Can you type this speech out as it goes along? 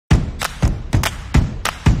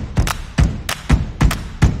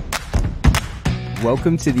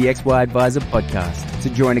Welcome to the XY Advisor podcast. To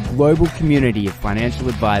join a global community of financial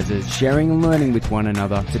advisors sharing and learning with one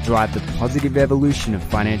another to drive the positive evolution of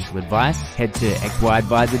financial advice, head to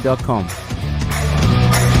xyadvisor.com.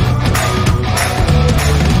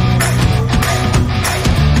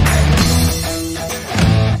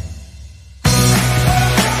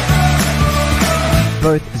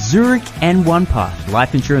 Both Zurich and Onepath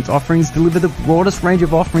life insurance offerings deliver the broadest range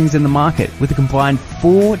of offerings in the market with a combined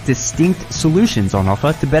 4 distinct solutions on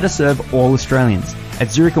offer to better serve all Australians. At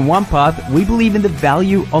Zurich and Onepath, we believe in the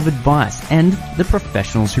value of advice and the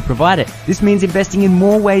professionals who provide it. This means investing in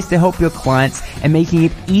more ways to help your clients and making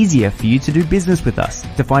it easier for you to do business with us.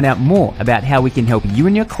 To find out more about how we can help you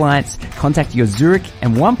and your clients, contact your Zurich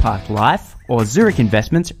and Onepath Life or Zurich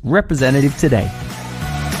Investments representative today.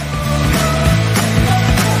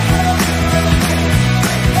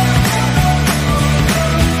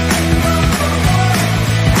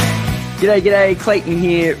 G'day, Clayton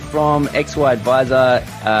here from XY Advisor.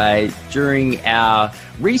 During our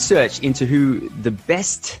research into who the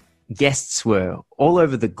best guests were all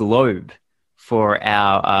over the globe for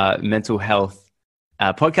our mental health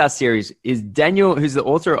podcast series is Daniel, who's the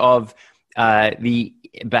author of The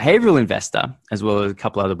Behavioral Investor, as well as a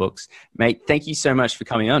couple other books. Mate, thank you so much for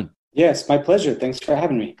coming on. Yes, my pleasure. Thanks for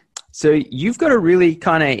having me. So you've got a really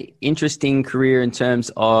kind of interesting career in terms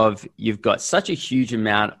of you've got such a huge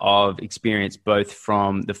amount of experience, both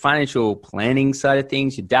from the financial planning side of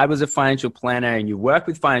things. Your dad was a financial planner and you work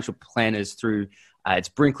with financial planners through, it's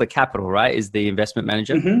Brinker Capital, right? Is the investment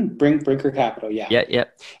manager? Mm-hmm. Brinker Capital, yeah. Yeah.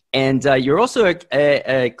 And you're also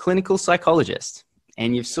a clinical psychologist,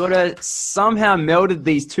 and you've sort of somehow melded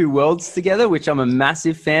these two worlds together, which I'm a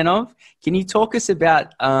massive fan of. Can you talk us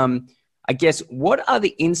about, I guess, what are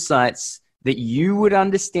the insights that you would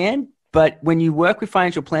understand, but when you work with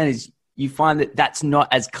financial planners, you find that that's not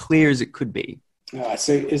as clear as it could be?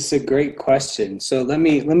 It's a great question. So let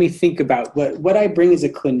me think about what I bring as a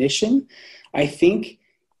clinician. I think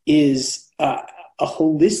is a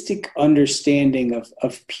holistic understanding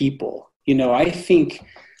of people. You know, I think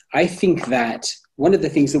that one of the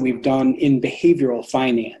things that we've done in behavioral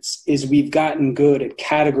finance is we've gotten good at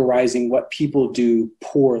categorizing what people do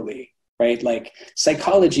poorly. Right? Like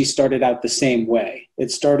psychology started out the same way.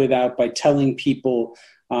 It started out by telling people,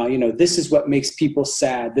 this is what makes people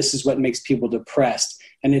sad. This is what makes people depressed.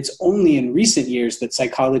 And it's only in recent years that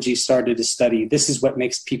psychology started to study, this is what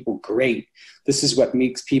makes people great. This is what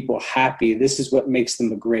makes people happy. This is what makes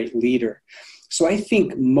them a great leader. So I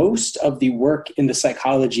think most of the work in the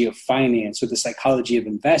psychology of finance or the psychology of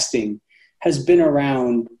investing has been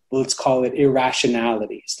around, let's call it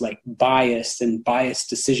irrationalities, like biased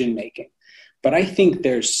decision-making. But I think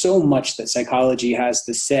there's so much that psychology has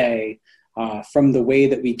to say, from the way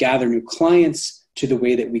that we gather new clients, to the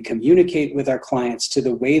way that we communicate with our clients, to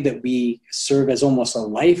the way that we serve as almost a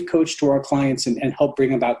life coach to our clients and help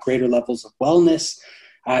bring about greater levels of wellness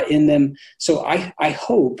in them. So I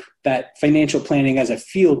hope that financial planning as a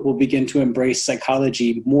field will begin to embrace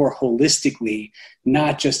psychology more holistically,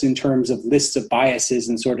 not just in terms of lists of biases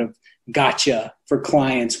and sort of gotcha for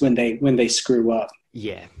clients when they screw up.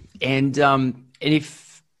 Yeah. And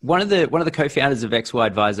if one of the co-founders of XY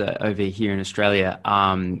Advisor over here in Australia,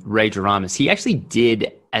 Ray Jaramas, he actually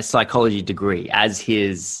did a psychology degree and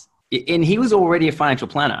he was already a financial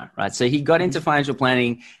planner, right? So he got into financial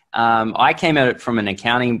planning. I came at it from an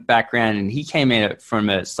accounting background, and he came at it from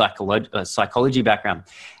a psychology background.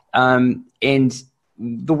 And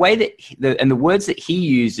the way that the words that he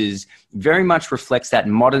uses very much reflects that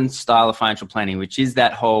modern style of financial planning, which is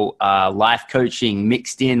that whole life coaching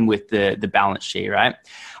mixed in with the balance sheet, right?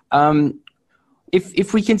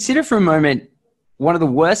 If we consider for a moment, one of the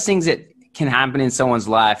worst things that can happen in someone's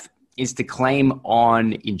life is to claim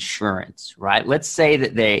on insurance, right? Let's say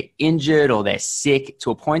that they're injured or they're sick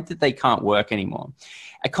to a point that they can't work anymore.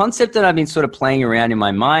 A concept that I've been sort of playing around in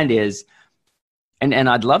my mind is, and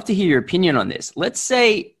I'd love to hear your opinion on this. Let's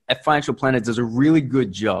say a financial planner does a really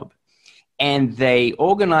good job and they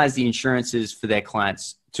organize the insurances for their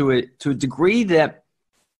clients to a degree that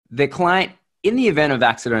the client, in the event of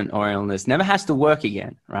accident or illness, never has to work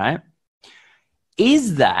again, right?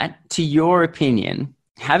 Is that, to your opinion,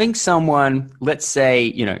 having someone, let's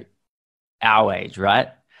say, our age, right?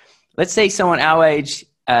 Let's say someone our age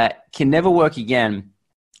can never work again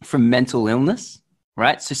from mental illness,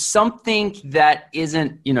 right? So something that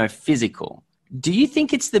isn't, physical. Do you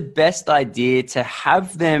think it's the best idea to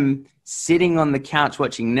have them sitting on the couch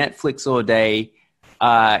watching Netflix all day,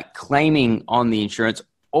 claiming on the insurance?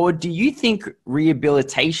 Or do you think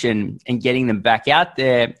rehabilitation and getting them back out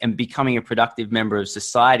there and becoming a productive member of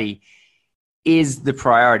society is the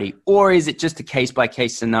priority, or is it just a case by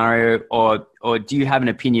case scenario, or do you have an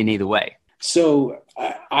opinion either way? So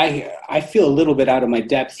I feel a little bit out of my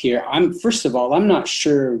depth here. First of all, I'm not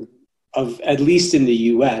sure of, at least in the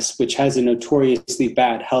US, which has a notoriously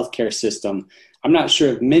bad healthcare system, I'm not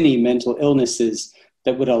sure of many mental illnesses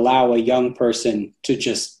that would allow a young person to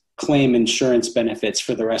just claim insurance benefits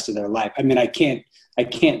for the rest of their life. I mean, I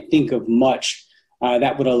can't think of much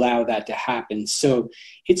that would allow that to happen. So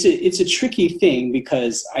it's a tricky thing,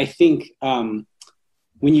 because I think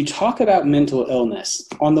when you talk about mental illness,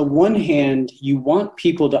 on the one hand, you want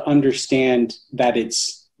people to understand that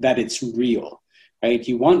it's real, right?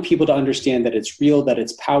 You want people to understand that it's real, that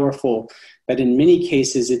it's powerful, that in many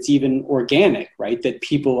cases it's even organic, right? That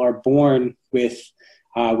people are born with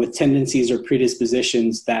tendencies or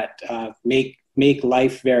predispositions that make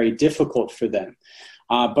life very difficult for them.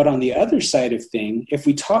 But on the other side of things, if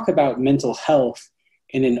we talk about mental health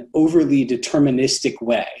in an overly deterministic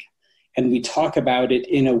way, and we talk about it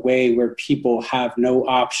in a way where people have no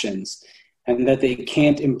options and that they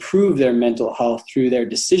can't improve their mental health through their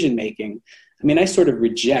decision making, I mean, I sort of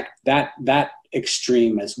reject that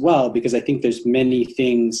extreme as well, because I think there's many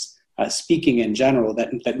things, speaking in general,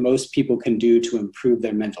 that most people can do to improve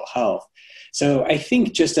their mental health. So I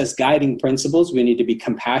think just as guiding principles, we need to be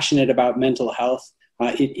compassionate about mental health.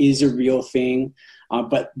 It is a real thing.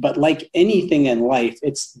 But like anything in life,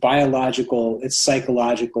 it's biological, it's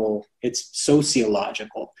psychological, it's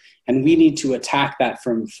sociological. And we need to attack that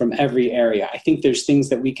from every area. I think there's things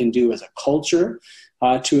that we can do as a culture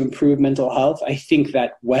to improve mental health. I think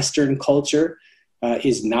that Western culture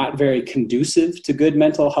is not very conducive to good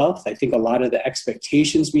mental health. I think a lot of the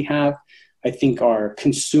expectations we have, I think our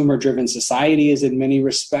consumer-driven society is in many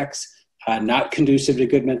respects not conducive to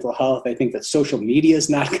good mental health. I think that social media is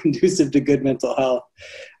not conducive to good mental health.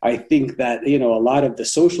 I think that, a lot of the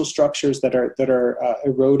social structures that are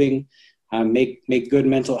eroding make good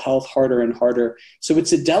mental health harder and harder. So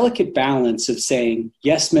it's a delicate balance of saying,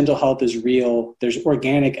 yes, mental health is real. There's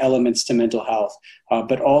organic elements to mental health,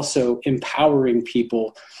 but also empowering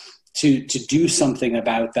people to do something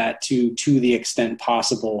about that to the extent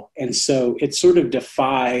possible. And so it sort of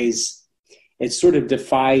defies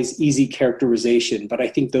easy characterization, but I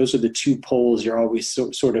think those are the two poles you're always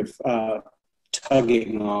sort of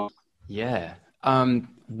tugging on. Yeah.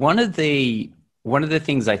 One of the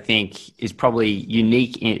things I think is probably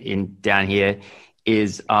unique in down here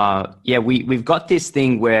is, we've got this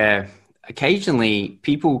thing where occasionally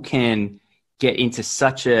people can get into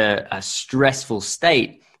such a stressful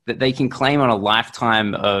state that they can claim on a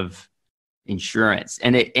lifetime of insurance.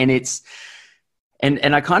 And I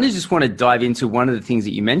kind of just want to dive into one of the things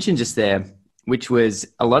that you mentioned just there, which was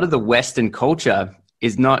a lot of the Western culture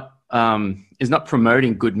is not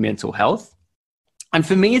promoting good mental health. And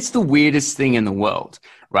for me, it's the weirdest thing in the world,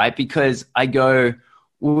 right? Because I go,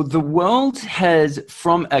 well, the world has,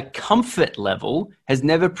 from a comfort level, has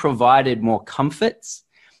never provided more comforts.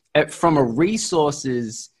 From a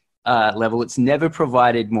resources level, it's never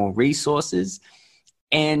provided more resources.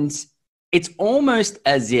 And it's almost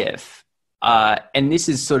as if, and this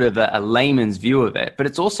is sort of a layman's view of it, but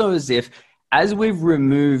it's also as if, as we've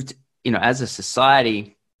removed, as a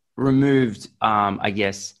society, removed,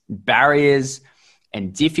 barriers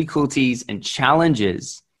and difficulties and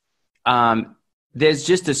challenges, there's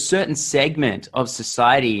just a certain segment of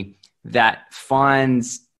society that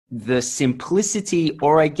finds the simplicity,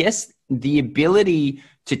 or I guess the ability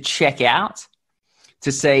to check out,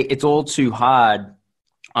 to say it's all too hard.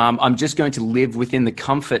 I'm just going to live within the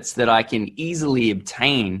comforts that I can easily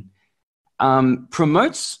obtain,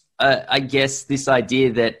 promotes, this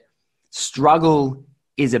idea that struggle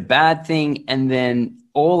is a bad thing, and then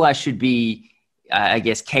all I should be,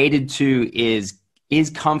 catered to is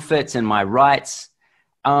comforts and my rights.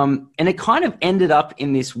 And it kind of ended up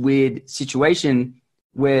in this weird situation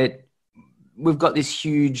where we've got this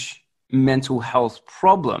huge mental health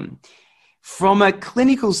problem. From a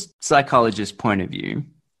clinical psychologist point of view,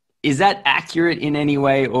 is that accurate in any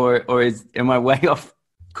way, or am I way off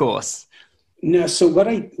course? No. So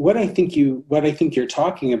what I think you're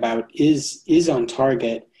talking about is on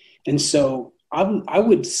target. And so I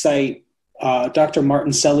would cite Dr.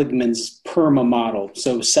 Martin Seligman's PERMA model.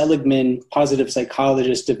 So Seligman, positive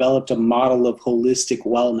psychologist, developed a model of holistic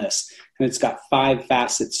wellness, and it's got 5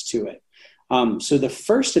 facets to it. So the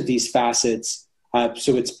first of these facets,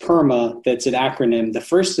 so it's PERMA, that's an acronym. The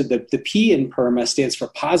first of the P in PERMA stands for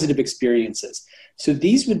positive experiences. So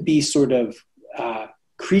these would be sort of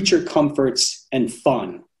creature comforts and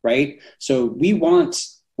fun, right? So we want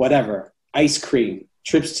whatever, ice cream,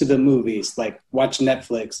 trips to the movies, like watch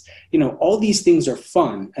Netflix, all these things are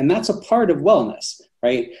fun. And that's a part of wellness,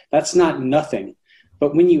 right? That's not nothing.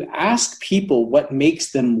 But when you ask people what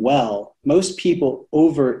makes them well, most people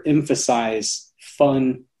overemphasize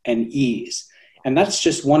fun and ease. And that's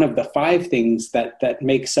just one of the 5 things that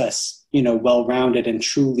makes us, well-rounded and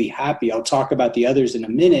truly happy. I'll talk about the others in a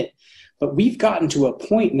minute, but we've gotten to a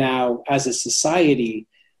point now as a society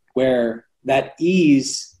where that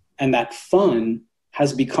ease and that fun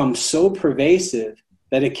has become so pervasive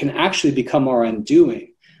that it can actually become our undoing.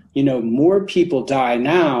 More people die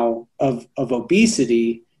now of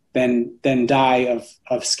obesity than die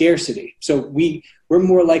of scarcity. So we're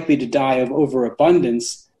more likely to die of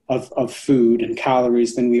overabundance of food and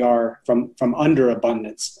calories than we are from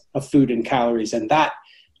underabundance of food and calories. And that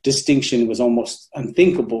distinction was almost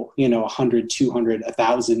unthinkable, 100, 200,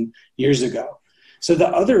 1,000 years ago. So the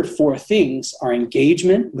other 4 things are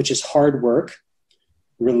engagement, which is hard work,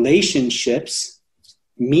 relationships,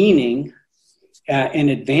 meaning, and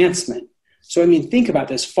advancement. So, think about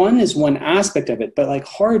this. Fun is one aspect of it, but like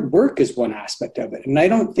hard work is one aspect of it. And I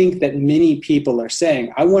don't think that many people are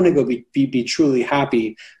saying, I want to go be truly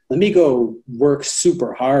happy. Let me go work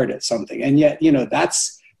super hard at something. And yet,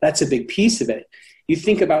 that's a big piece of it. You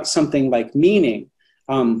think about something like meaning.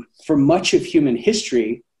 For much of human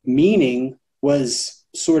history, meaning was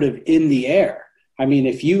sort of in the air.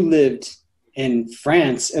 If you lived in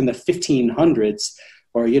France in the 1500s,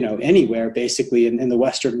 or, anywhere basically in the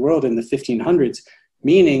Western world in the 1500s,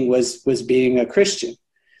 meaning was being a Christian.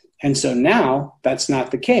 And so now that's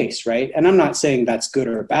not the case, right? And I'm not saying that's good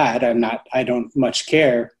or bad. I don't much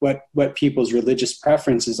care what people's religious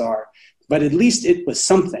preferences are, but at least it was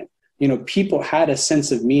something. People had a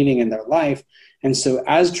sense of meaning in their life. And so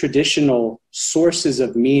as traditional sources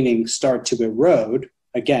of meaning start to erode,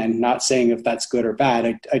 again, not saying if that's good or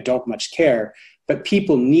bad, I don't much care, but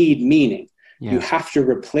people need meaning. Yeah. You have to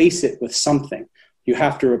replace it with something. You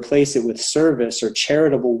have to replace it with service or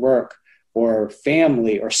charitable work or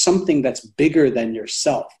family or something that's bigger than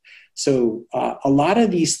yourself. So a lot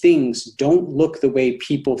of these things don't look the way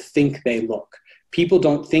people think they look. People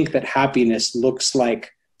don't think that happiness looks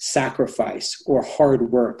like sacrifice or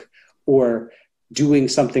hard work or doing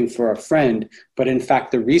something for a friend. But in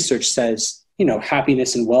fact, the research says,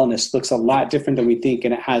 happiness and wellness looks a lot different than we think.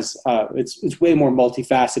 And it has, it's way more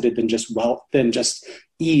multifaceted than just just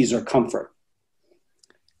ease or comfort.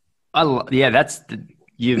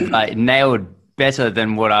 You've nailed better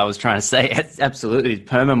than what I was trying to say. It's absolutely.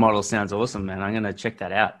 PERMA model sounds awesome, man. I'm going to check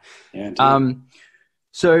that out. Yeah.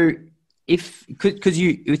 So because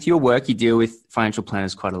with your work, you deal with financial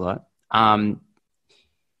planners quite a lot.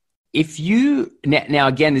 Now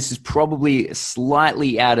again, this is probably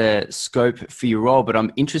slightly out of scope for your role, but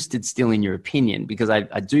I'm interested still in your opinion because I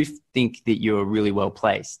do think that you're really well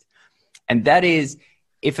placed. And that is,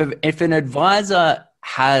 if an advisor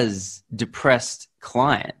has depressed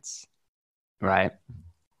clients, right?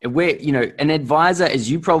 An advisor, as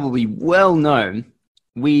you probably well know,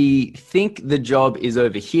 we think the job is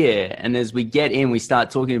over here. And as we get in, we start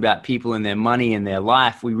talking about people and their money and their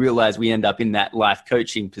life. We realize we end up in that life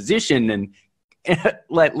coaching position and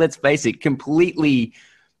let's face it, completely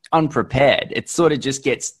unprepared. It sort of just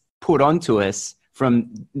gets put onto us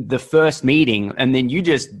from the first meeting. And then you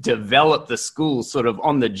just develop the school sort of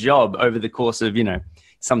on the job over the course of,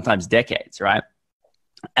 sometimes decades, right?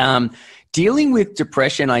 Dealing with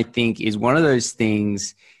depression, I think, is one of those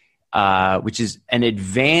things which is an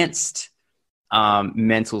advanced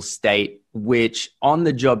mental state, which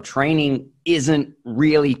on-the-job training isn't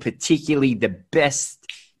really particularly the best,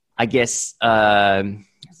 I guess, the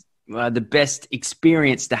best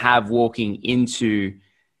experience to have walking into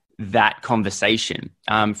that conversation.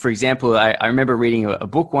 For example, I remember reading a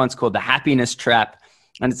book once called The Happiness Trap,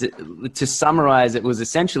 and to summarize, it was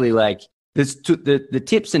essentially like the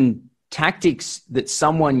tips and tactics that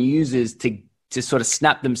someone uses to sort of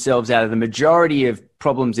snap themselves out of the majority of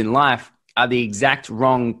problems in life are the exact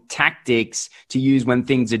wrong tactics to use when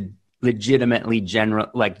things are legitimately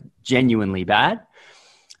genuinely bad.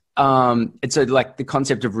 And so like the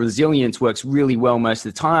concept of resilience works really well most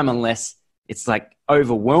of the time, unless it's like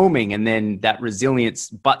overwhelming. And then that resilience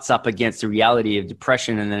butts up against the reality of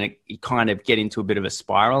depression. And then you kind of get into a bit of a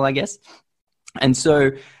spiral, I guess. And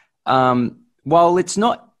so while it's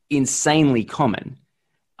not insanely common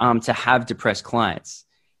to have depressed clients,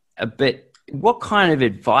 but what kind of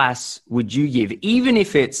advice would you give, even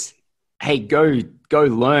if it's, hey, go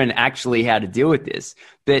learn actually how to deal with this,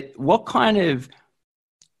 but what kind of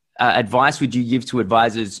advice would you give to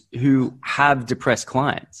advisors who have depressed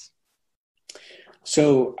clients?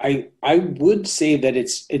 So I would say that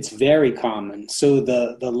it's very common. So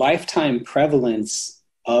the lifetime prevalence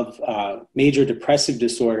of major depressive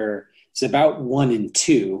disorder is about 1 in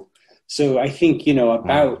 2. So I think,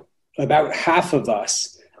 about half of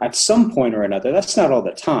us at some point or another, that's not all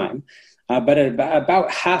the time, but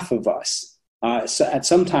about half of us so at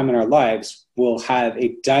some time in our lives will have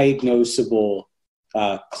a diagnosable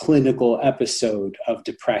clinical episode of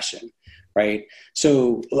depression. Right.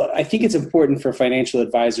 So I think it's important for financial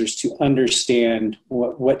advisors to understand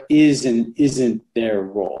what is and isn't their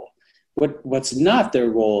role. What's not their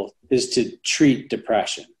role is to treat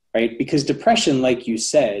depression, right? Because depression, like you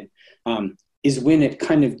said, is when it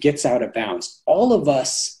kind of gets out of bounds. All of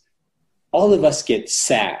us get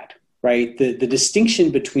sad, right? The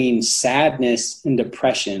distinction between sadness and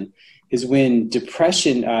depression is when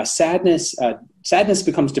sadness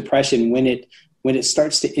becomes depression when it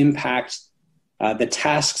starts to impact the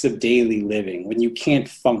tasks of daily living, when you can't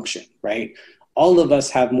function, right? All of us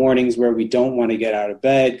have mornings where we don't want to get out of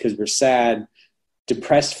bed because we're sad.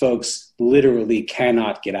 Depressed folks literally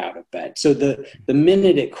cannot get out of bed. So the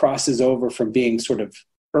minute it crosses over from being sort of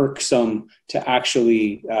irksome to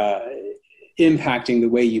actually impacting the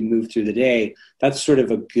way you move through the day, that's sort of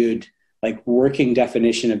a good working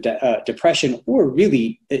definition of depression, or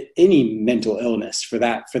really any mental illness for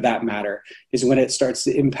that matter, is when it starts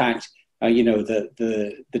to impact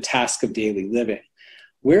the task of daily living.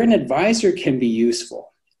 Where an advisor can be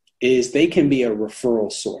useful is they can be a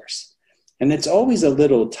referral source. And it's always a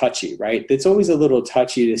little touchy, right? It's always a little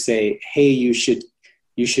touchy to say, hey, you should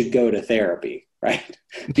go to therapy, right?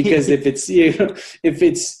 Because we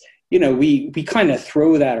kind of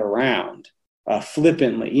throw that around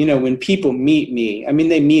flippantly. When people meet me, I mean,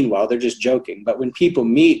 they mean well, they're just joking. But when people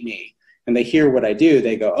meet me and they hear what I do,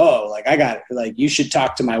 they go, oh, you should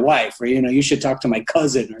talk to my wife, or, you should talk to my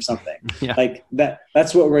cousin or something. Yeah.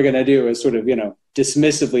 That's what we're going to do, is sort of,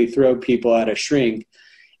 dismissively throw people out of shrink.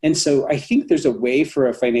 And so I think there's a way for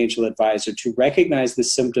a financial advisor to recognize the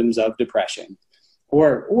symptoms of depression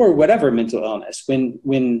or whatever mental illness when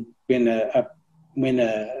a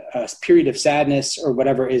period of sadness or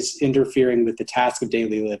whatever is interfering with the task of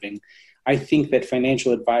daily living. I think that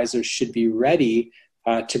financial advisors should be ready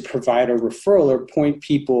to provide a referral or point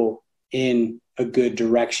people in a good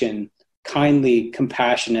direction, kindly,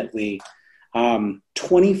 compassionately.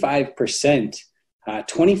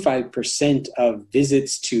 25% of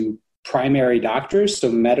visits to primary doctors,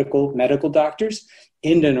 so medical doctors,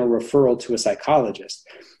 end in a referral to a psychologist.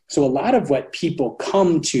 So a lot of what people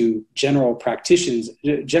come to general practitioners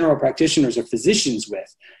or physicians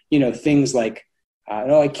with, things like,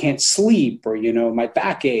 I can't sleep, or, my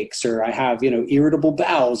back aches, or I have, irritable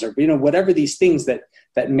bowels, or, whatever these things that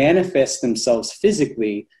manifest themselves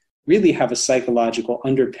physically really have a psychological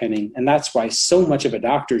underpinning. And that's why so much of a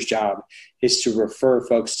doctor's job is to refer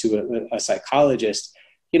folks to a psychologist.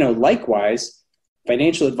 Likewise,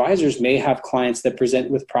 financial advisors may have clients that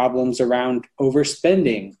present with problems around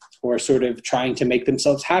overspending, or sort of trying to make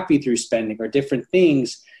themselves happy through spending, or different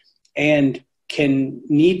things, and can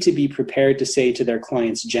need to be prepared to say to their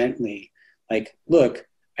clients gently, look,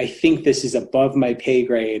 I think this is above my pay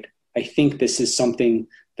grade. I think this is something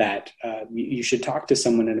that you should talk to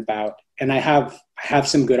someone about, and I have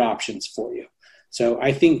some good options for you. So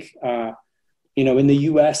I think, in the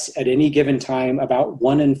US at any given time, about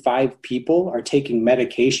 1 in 5 people are taking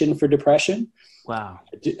medication for depression. Wow.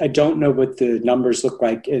 I don't know what the numbers look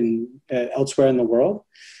like elsewhere in the world,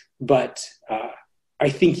 but I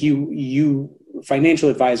think you financial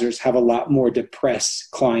advisors have a lot more depressed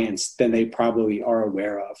clients than they probably are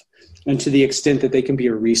aware of. And to the extent that they can be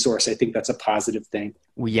a resource, I think that's a positive thing.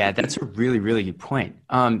 Well, yeah, that's a really, really good point.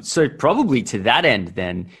 So probably to that end,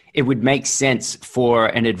 then, it would make sense for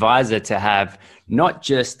an advisor to have not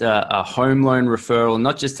just a home loan referral,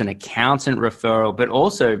 not just an accountant referral, but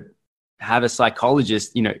also have a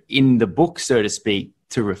psychologist, in the book, so to speak,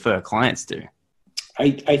 to refer clients to.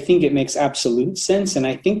 I think it makes absolute sense. And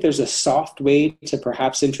I think there's a soft way to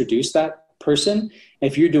perhaps introduce that person.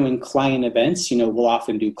 If you're doing client events, we'll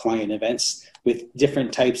often do client events with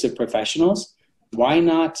different types of professionals. Why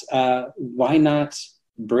not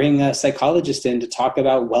bring a psychologist in to talk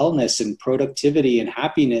about wellness and productivity and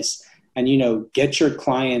happiness, and, get your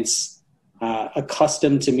clients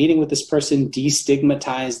accustomed to meeting with this person,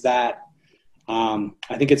 destigmatize that.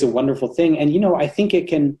 I think it's a wonderful thing. And, I think it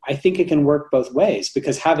can work both ways,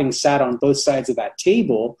 because having sat on both sides of that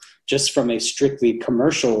table, just from a strictly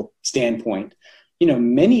commercial standpoint,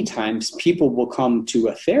 many times people will come to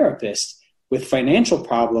a therapist with financial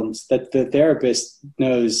problems that the therapist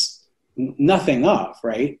knows nothing of,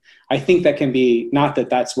 right? I think that can be, not that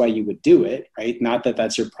that's why you would do it, right? Not that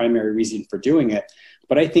that's your primary reason for doing it,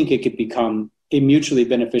 but I think it could become a mutually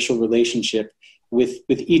beneficial relationship with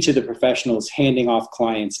each of the professionals handing off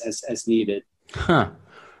clients as needed. Huh.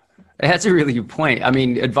 That's a really good point. I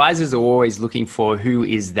mean, advisors are always looking for who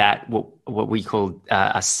is that, what we call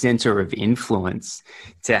a center of influence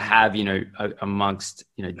to have, amongst,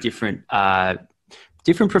 different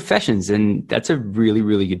professions. And that's a really,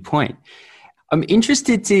 really good point. I'm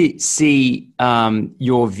interested to see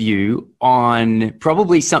your view on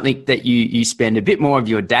probably something that you spend a bit more of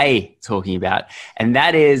your day talking about, and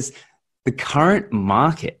that is the current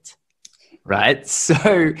market. Right.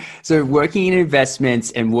 So working in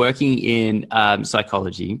investments and working in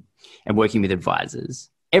psychology and working with advisors,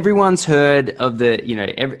 everyone's heard of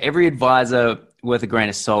every advisor worth a grain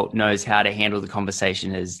of salt knows how to handle the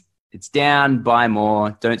conversation as it's down, buy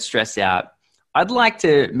more, don't stress out. I'd like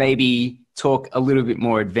to maybe talk a little bit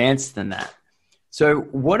more advanced than that. So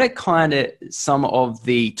what are kind of some of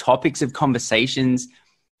the topics of conversations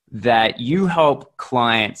that you help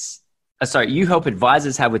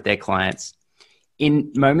advisors have with their clients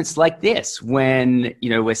in moments like this, when,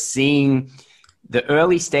 we're seeing the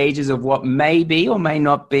early stages of what may be or may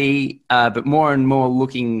not be, but more and more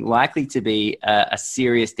looking likely to be a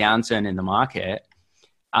serious downturn in the market?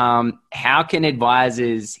 How can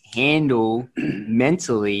advisors handle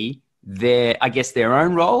mentally their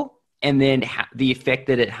own role, and then the effect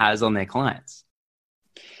that it has on their clients?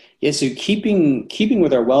 Yeah, so keeping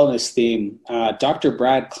with our wellness theme, Dr.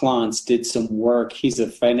 Brad Klontz did some work. He's a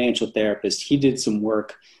financial therapist. He did some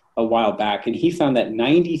work a while back, and he found that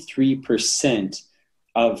 93%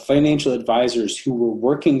 of financial advisors who were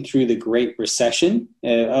working through the Great Recession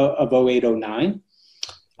of 08-09,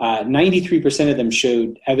 93% of them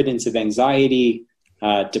showed evidence of anxiety,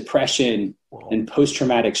 depression, and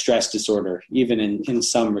post-traumatic stress disorder, even in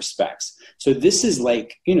some respects. So this is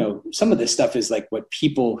like, some of this stuff is like what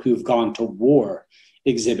people who've gone to war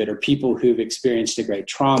exhibit, or people who've experienced a great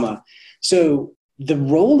trauma. So the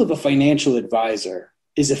role of a financial advisor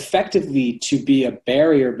is effectively to be a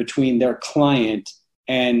barrier between their client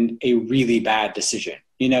and a really bad decision.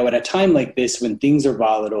 At a time like this, when things are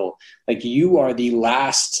volatile, like you are the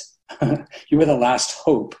last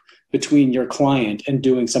hope between your client and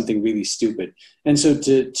doing something really stupid. And so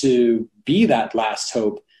to be that last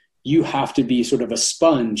hope, you have to be sort of a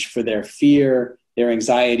sponge for their fear, their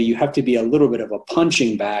anxiety. You have to be a little bit of a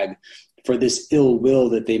punching bag for this ill will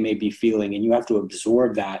that they may be feeling, and you have to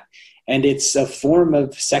absorb that. And it's a form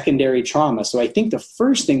of secondary trauma. So I think the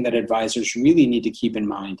first thing that advisors really need to keep in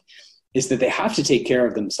mind is that they have to take care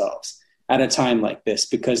of themselves at a time like this,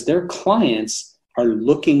 because their clients are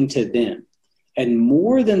looking to them. And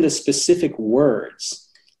more than the specific words,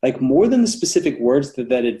 that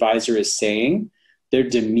that advisor is saying, their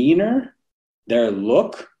demeanor, their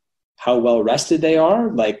look, how well rested they are,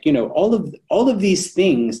 all of these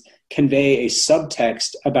things convey a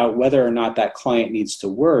subtext about whether or not that client needs to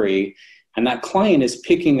worry. And that client is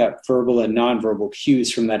picking up verbal and nonverbal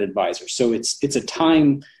cues from that advisor. So it's a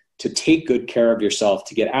time to take good care of yourself,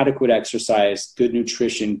 to get adequate exercise, good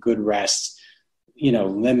nutrition, good rest,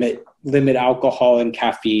 limit alcohol and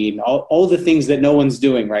caffeine, all the things that no one's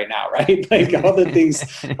doing right now, right? Like all the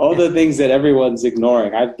things that everyone's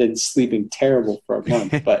ignoring. I've been sleeping terrible for a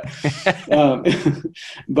month,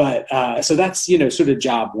 so that's, sort of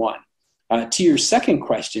job one. To your second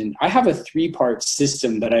question, I have a 3-part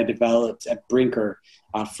system that I developed at Brinker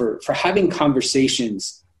for having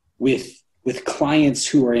conversations with clients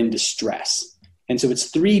who are in distress. And so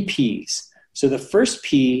it's 3 P's. So the first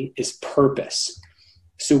P is purpose.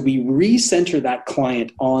 So we recenter that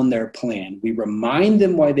client on their plan. We remind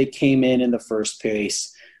them why they came in the first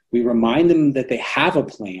place. We remind them that they have a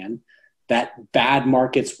plan, that bad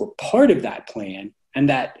markets were part of that plan, and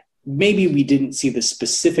that maybe we didn't see the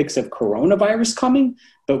specifics of coronavirus coming,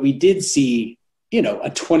 but we did see, a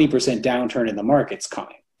 20% downturn in the markets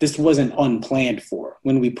coming. This wasn't unplanned for.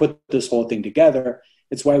 When we put this whole thing together,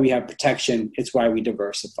 it's why we have protection. It's why we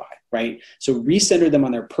diversify, right? So recenter them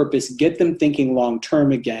on their purpose, get them thinking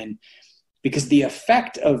long-term again, because the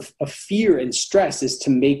effect of fear and stress is to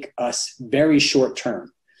make us very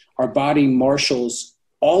short-term. Our body marshals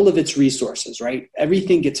all of its resources, right?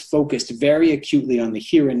 Everything gets focused very acutely on the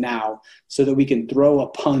here and now so that we can throw a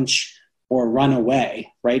punch or run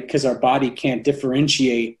away, right? Because our body can't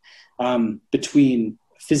differentiate between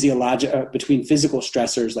physical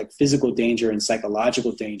stressors like physical danger and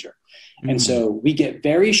psychological danger. Mm-hmm. And so we get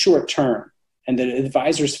very short term, and the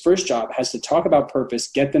advisor's first job has to talk about purpose,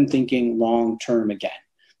 get them thinking long term again.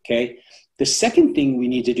 Okay. The second thing we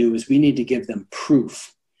need to do is we need to give them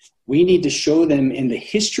proof. We need to show them in the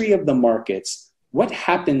history of the markets, what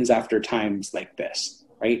happens after times like this,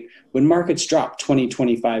 right? When markets drop 20,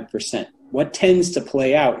 25%, what tends to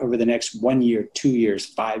play out over the next 1 year, 2 years,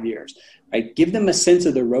 5 years, right? Give them a sense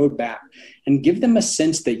of the roadmap and give them a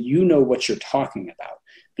sense that you know what you're talking about.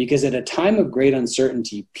 Because at a time of great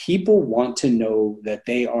uncertainty, people want to know that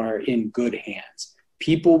they are in good hands.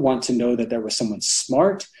 People want to know that there was someone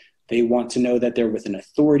smart. They want to know that they're with an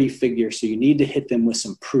authority figure. So you need to hit them with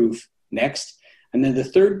some proof next. And then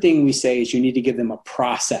the third thing we say is you need to give them a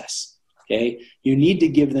process. Okay. You need to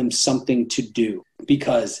give them something to do,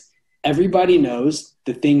 because everybody knows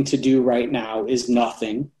the thing to do right now is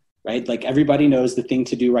nothing, right? Like everybody knows the thing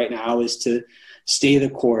to do right now is to stay the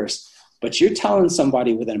course. But you're telling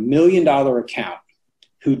somebody with $1 million account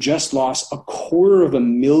who just lost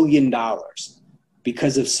 $250,000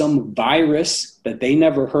 because of some virus that they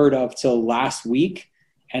never heard of till last week,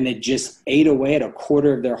 and it just ate away at a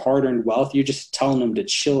quarter of their hard-earned wealth. You're just telling them to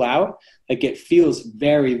chill out. Like, it feels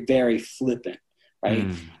very, very flippant, right?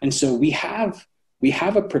 And so we have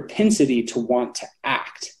a propensity to want to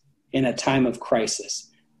act in a time of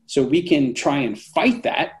crisis. So we can try and fight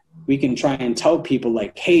that. We can try and tell people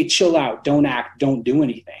like, hey, chill out, don't act, don't do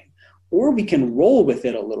anything. Or we can roll with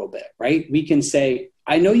it a little bit, right? We can say,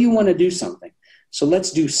 I know you want to do something, so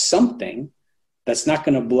let's do something that's not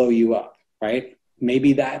going to blow you up, right?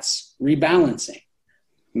 Maybe that's rebalancing.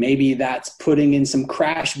 Maybe that's putting in some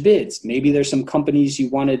crash bids. Maybe there's some companies you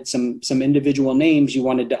wanted, some individual names you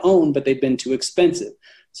wanted to own, but they've been too expensive.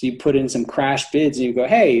 So you put in some crash bids and you go,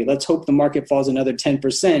 hey, let's hope the market falls another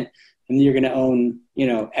 10%. And you're going to own,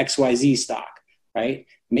 XYZ stock, right?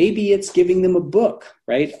 Maybe it's giving them a book,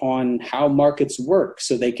 right, on how markets work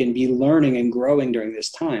so they can be learning and growing during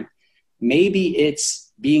this time. Maybe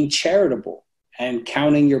it's being charitable and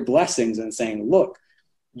counting your blessings and saying, look,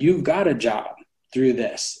 you've got a job through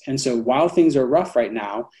this. And so while things are rough right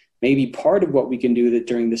now, maybe part of what we can do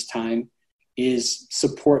during this time is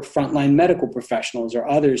support frontline medical professionals or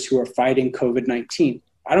others who are fighting COVID-19.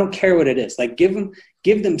 I don't care what it is. Like,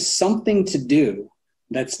 give them something to do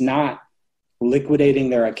that's not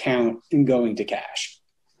liquidating their account and going to cash.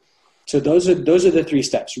 So those are the 3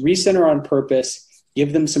 steps. Recenter on purpose,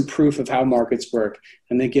 give them some proof of how markets work,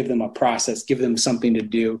 and then give them a process, give them something to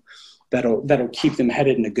do that'll keep them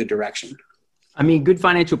headed in a good direction. I mean, good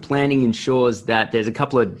financial planning ensures that there's a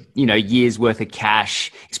couple of, years worth of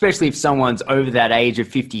cash, especially if someone's over that age of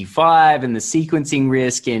 55 and the sequencing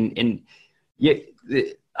risk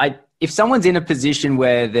if someone's in a position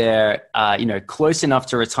where they're, close enough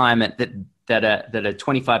to retirement that a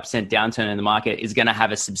 25% downturn in the market is going to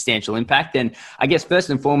have a substantial impact, then I guess first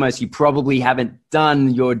and foremost, you probably haven't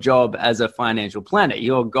done your job as a financial planner.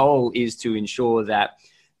 Your goal is to ensure that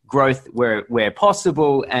growth where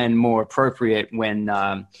possible and more appropriate when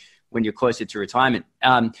you're closer to retirement.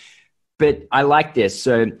 But I like this.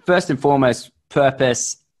 So first and foremost,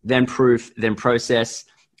 purpose, then proof, then process.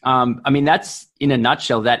 That's in a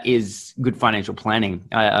nutshell, that is good financial planning.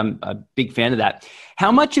 I'm a big fan of that.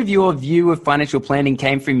 How much of your view of financial planning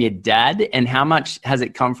came from your dad, and how much has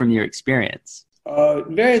it come from your experience?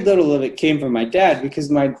 Very little of it came from my dad, because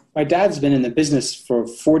my dad's been in the business for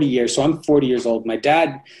 40 years. So I'm 40 years old. My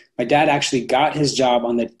dad actually got his job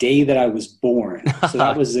on the day that I was born.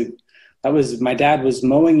 So my dad was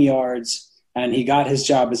mowing yards, and he got his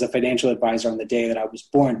job as a financial advisor on the day that I was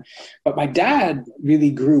born. But my dad really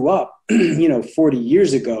grew up, 40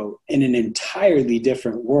 years ago in an entirely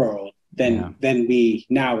different world than we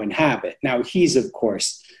now inhabit. Now, he's, of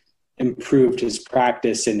course, improved his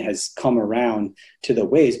practice and has come around to the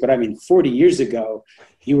ways. But 40 years ago,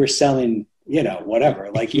 you were selling,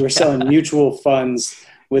 whatever, like you were selling mutual funds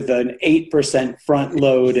with an 8% front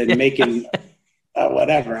load and making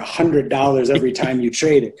 $100 every time you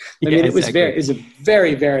traded. It was a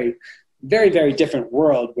very, very, very, very different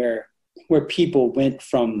world where people went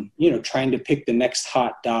from, trying to pick the next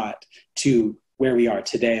hot dot to where we are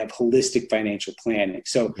today of holistic financial planning.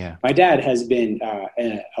 So my dad has been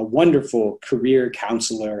a wonderful career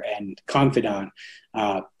counselor and confidant.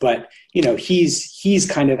 But he's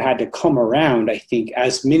kind of had to come around, I think,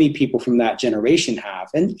 as many people from that generation have,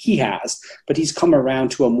 and he has, but he's come around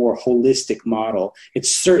to a more holistic model.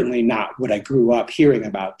 It's certainly not what I grew up hearing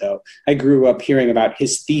about, though. I grew up hearing about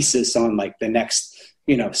his thesis on like the next,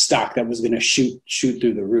 stock that was going to shoot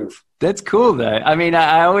through the roof. That's cool, though.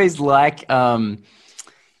 I always like,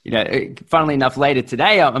 Funnily enough, later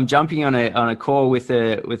today, I'm jumping on a call with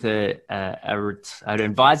an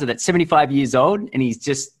advisor that's 75 years old, and he's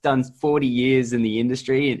just done 40 years in the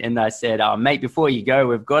industry. And I said, mate, before you go,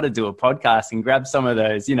 we've got to do a podcast and grab some of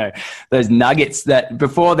those, those nuggets that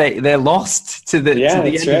before they're lost to the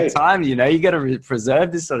end of time. You got to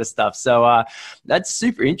preserve this sort of stuff. So that's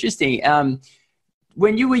super interesting.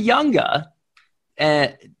 When you were younger,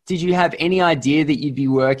 did you have any idea that you'd be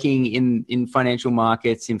working in financial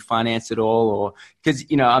markets, in finance at all? Or because,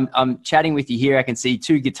 I'm chatting with you here, I can see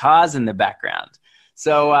 2 guitars in the background.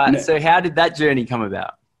 So so how did that journey come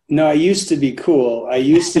about? No, I used to be cool. And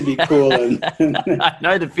I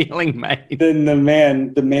know the feeling, mate. Then the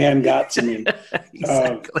man got to me.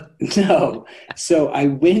 Exactly. No. So I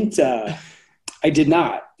went, I did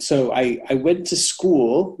not. So I went to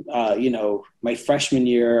school, my freshman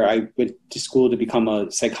year, I went to school to become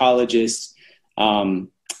a psychologist, got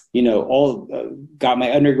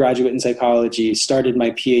my undergraduate in psychology, started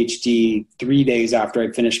my Ph.D. 3 days after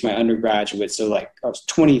I finished my undergraduate. So I was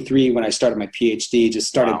 23 when I started my Ph.D., just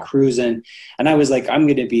started cruising. And I was like, I'm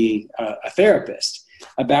going to be a therapist.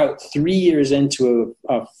 About 3 years into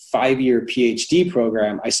a 5-year Ph.D.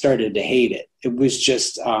 program, I started to hate it. It was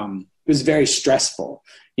just, it was very stressful,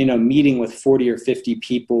 meeting with 40 or 50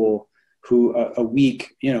 people who a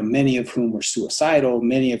week, many of whom were suicidal,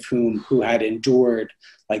 many of whom who had endured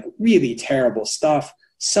really terrible stuff,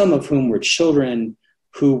 some of whom were children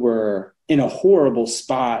who were in a horrible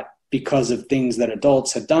spot because of things that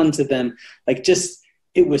adults had done to them.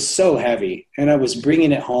 It was so heavy, and I was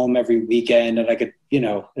bringing it home every weekend, and I could,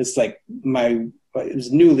 it's like I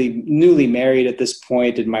was newly married at this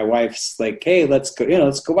point, and my wife's like, hey, let's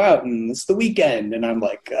go out, and it's the weekend. And I'm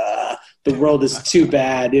like, the world is too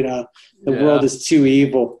bad. The world is too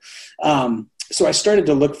evil. So I started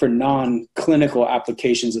to look for non-clinical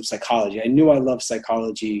applications of psychology. I knew I loved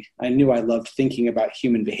psychology. I knew I loved thinking about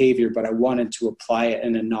human behavior, but I wanted to apply it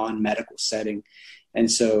in a non-medical setting. And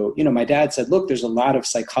so, my dad said, look, there's a lot of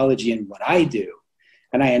psychology in what I do.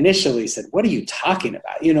 And I initially said, what are you talking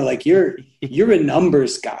about? You're a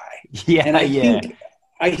numbers guy. Yeah. And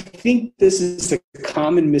I think this is a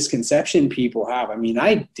common misconception people have. I mean,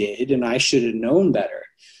 I did, and I should have known better.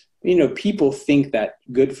 People think that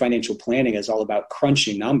good financial planning is all about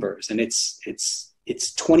crunching numbers, and it's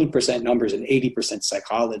 20% numbers and 80%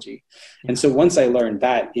 psychology. And so once I learned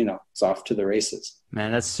that, it's off to the races.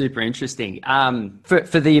 Man, that's super interesting. For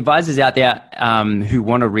the advisors out there who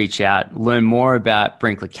want to reach out, learn more about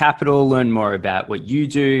Brinker Capital, learn more about what you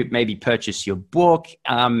do, maybe purchase your book,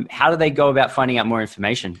 how do they go about finding out more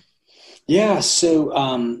information? Yeah, so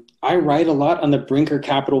I write a lot on the Brinker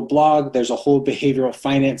Capital blog. There's a whole behavioral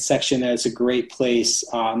finance section that's a great place.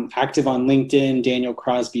 Active on LinkedIn, Daniel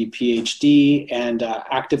Crosby, Ph.D., and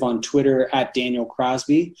active on Twitter at Daniel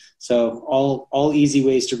Crosby. So all easy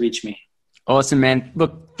ways to reach me. Awesome, man.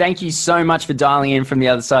 Look, thank you so much for dialing in from the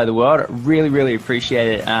other side of the world. I really, really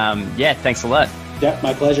appreciate it. Thanks a lot. Yeah,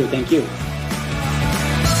 my pleasure. Thank you.